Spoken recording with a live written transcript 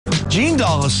Jean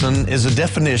Dollison is a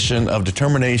definition of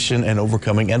determination and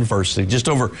overcoming adversity. Just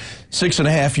over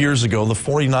 6.5 years ago, the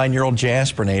 49-year-old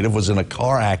Jasper native was in a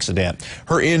car accident.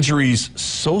 Her injuries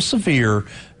so severe,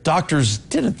 doctors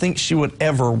didn't think she would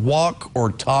ever walk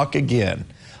or talk again.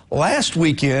 Last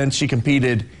weekend, she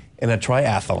competed in a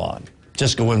triathlon.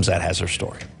 Jessica Wimsatt has her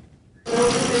story.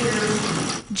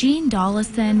 Jean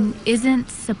Dollison isn't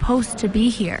supposed to be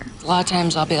here. A lot of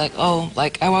times I'll be like, oh,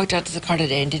 like I walked out to the car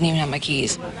today and didn't even have my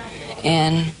keys.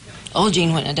 And old Jean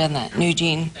wouldn't have done that. New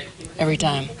Jean, every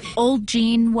time. Old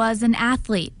Jean was an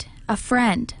athlete, a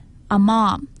friend, a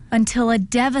mom, until a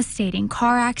devastating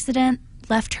car accident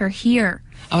left her here.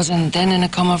 I was then in a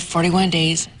coma for 41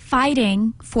 days.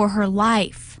 Fighting for her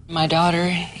life. My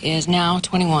daughter is now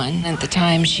 21. At the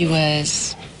time, she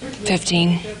was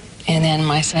 15. And then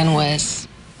my son was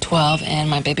 12, and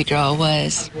my baby girl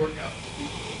was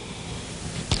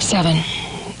 7.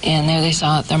 And there they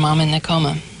saw their mom in the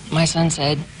coma. My son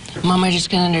said, Mom, I just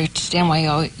can't understand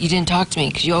why you didn't talk to me,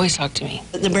 because you always talk to me.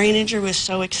 The brain injury was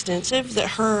so extensive that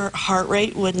her heart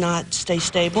rate would not stay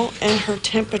stable, and her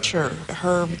temperature,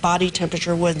 her body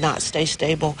temperature would not stay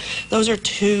stable. Those are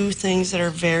two things that are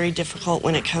very difficult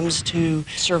when it comes to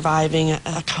surviving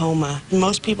a coma.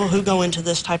 Most people who go into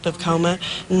this type of coma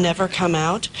never come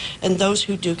out, and those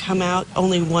who do come out,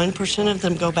 only 1% of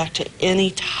them go back to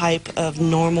any type of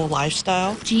normal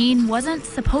lifestyle. Jean wasn't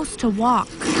supposed to walk,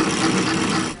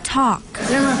 talk,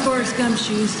 They're my Forrest Gump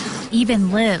shoes. even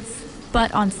live.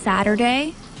 But on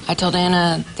Saturday, I told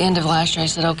Anna at the end of last year, I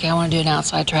said, okay, I want to do an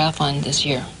outside triathlon this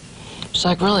year. She's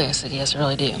like, really? I said, yes, I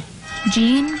really do.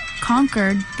 Jean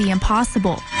conquered the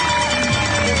impossible,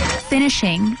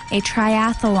 finishing a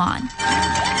triathlon.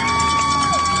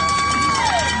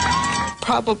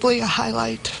 Probably a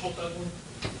highlight.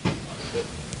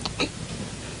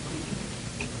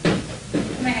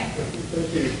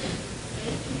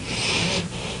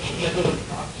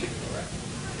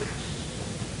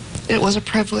 It was a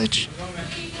privilege.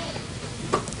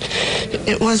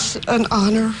 It was an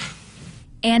honor.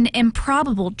 An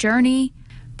improbable journey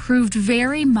proved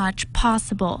very much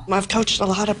possible. I've coached a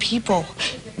lot of people,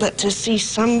 but to see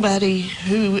somebody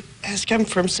who has come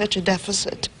from such a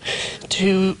deficit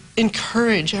to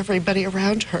encourage everybody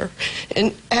around her.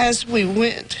 And as we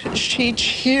went, she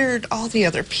cheered all the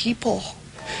other people.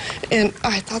 And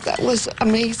I thought that was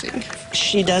amazing.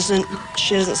 She doesn't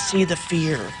see the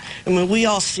fear. I mean, we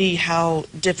all see how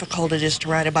difficult it is to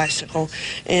ride a bicycle.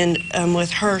 And with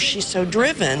her, she's so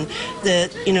driven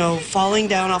that, you know, falling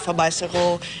down off a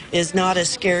bicycle is not as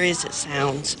scary as it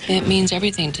sounds. It means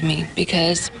everything to me,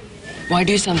 because why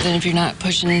do something if you're not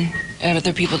pushing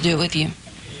other people to do it with you?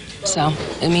 So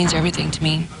it means everything to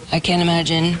me. I can't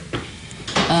imagine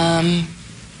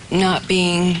not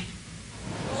being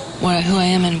who I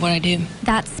am and what I do.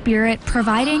 That spirit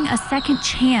providing a second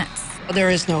chance. There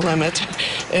is no limit.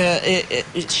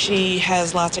 She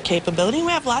has lots of capability.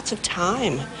 We have lots of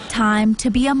time. Time to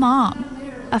be a mom,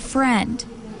 a friend,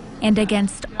 and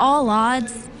against all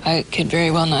odds, I could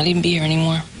very well not even be here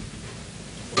anymore.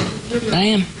 But I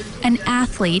am. an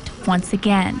athlete once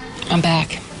again. I'm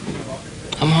back.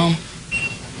 I'm home.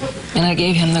 And I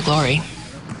gave him the glory.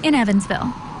 In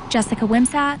Evansville, Jessica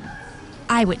Wimsatt,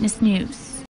 Eyewitness News.